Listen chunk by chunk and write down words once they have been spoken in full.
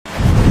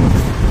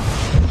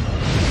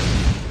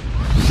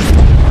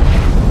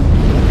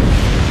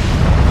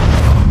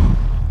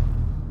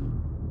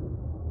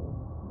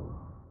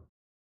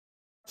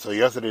So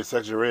yesterday,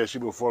 Sexyy Red, she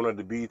performed at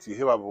the BET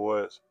Hip Hop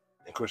Awards,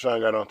 and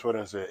Chrisean got on Twitter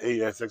and said, "Hey,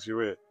 that's Sexyy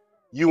Red.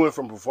 You went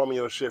from performing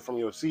your shit from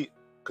your seat,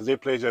 because they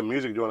played your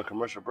music during a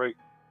commercial break,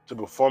 to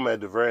perform at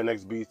the very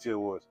next BET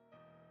Awards.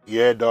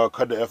 Yeah, dog,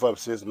 cut the F up,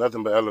 sis.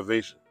 Nothing but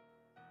elevation."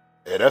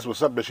 Yeah, that's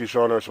what's up, that she's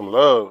showing her some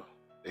love.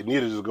 They need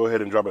to just go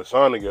ahead and drop a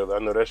song together. I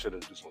know that shit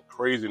is just some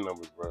crazy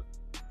numbers, bro.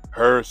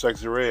 Her,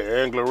 Sexyy Red,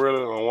 and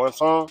Glorilla on one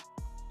song,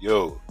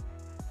 yo,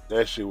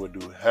 that shit would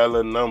do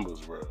hella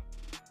numbers, bro.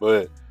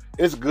 But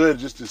it's good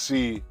just to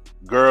see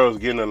girls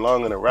getting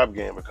along in the rap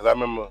game, because I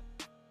remember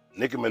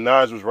Nicki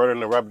Minaj was running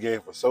the rap game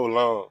for so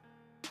long.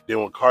 Then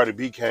when Cardi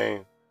B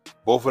came,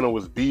 both of them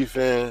was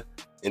beefing,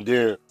 and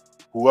then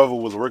whoever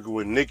was working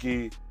with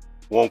Nicki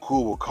wasn't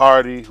cool with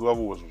Cardi.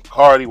 Whoever was with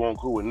Cardi wasn't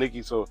cool with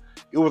Nicki. So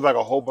it was like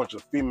a whole bunch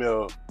of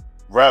female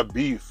rap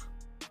beef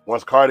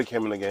once Cardi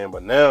came in the game.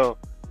 But now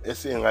it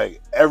seems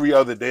like every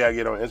other day I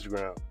get on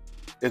Instagram,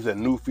 it's a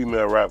new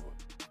female rapper.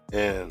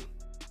 And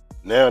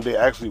now they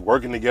actually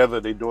working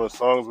together. They doing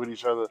songs with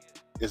each other.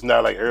 It's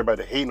not like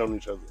everybody hating on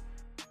each other.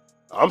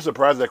 I'm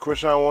surprised that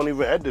Chrisean won't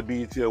even at the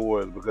BET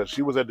Awards, because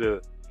she was at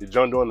the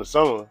joint during the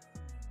summer,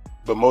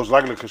 but most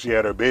likely because she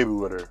had her baby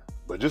with her.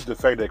 But just the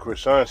fact that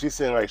Chrisean, she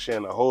seemed like she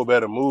in a whole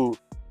better mood.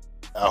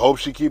 I hope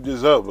she keep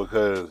this up,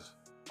 because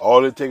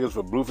all it takes is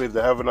for Blueface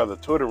to have another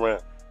Twitter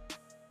rant.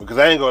 Because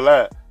I ain't gonna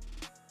lie,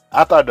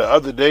 I thought the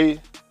other day,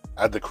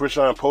 after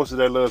Chrisean posted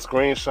that little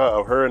screenshot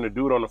of her and the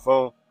dude on the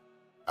phone,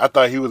 I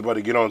thought he was about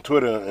to get on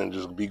Twitter and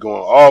just be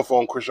going off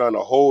on Chrisean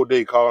the whole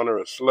day, calling her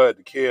a slut.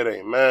 The kid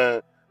ain't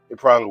mine. It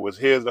probably was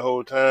his the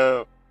whole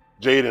time.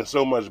 Jaden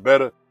so much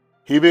better.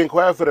 He been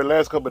quiet for the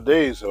last couple of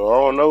days, so I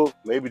don't know.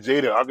 Maybe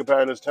Jaden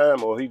occupying his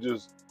time, or he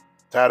just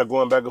tired of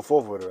going back and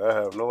forth with her.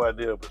 I have no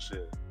idea, but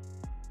shit.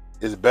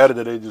 It's better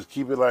that they just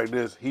keep it like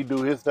this. He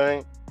do his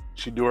thing,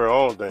 she do her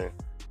own thing.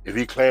 If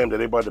he claimed that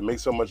they about to make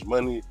so much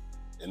money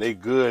and they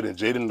good and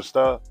Jaden the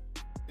star,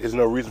 there's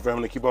no reason for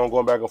him to keep on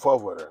going back and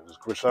forth with her.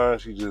 Just Chrisean,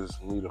 she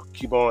just need to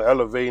keep on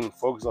elevating,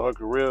 focus on her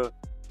career,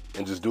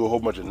 and just do a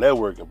whole bunch of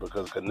networking,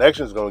 because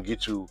connection is going to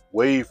get you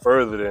way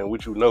further than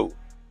what you know.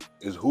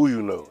 Is who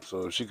you know.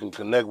 So if she can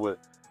connect with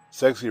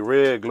Sexyy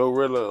Red,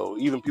 Glorilla, or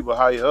even people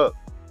higher up,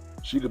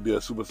 she could be a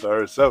superstar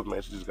herself,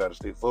 man. She just got to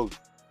stay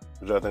focused.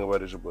 What y'all think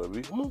about this, your boy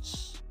V?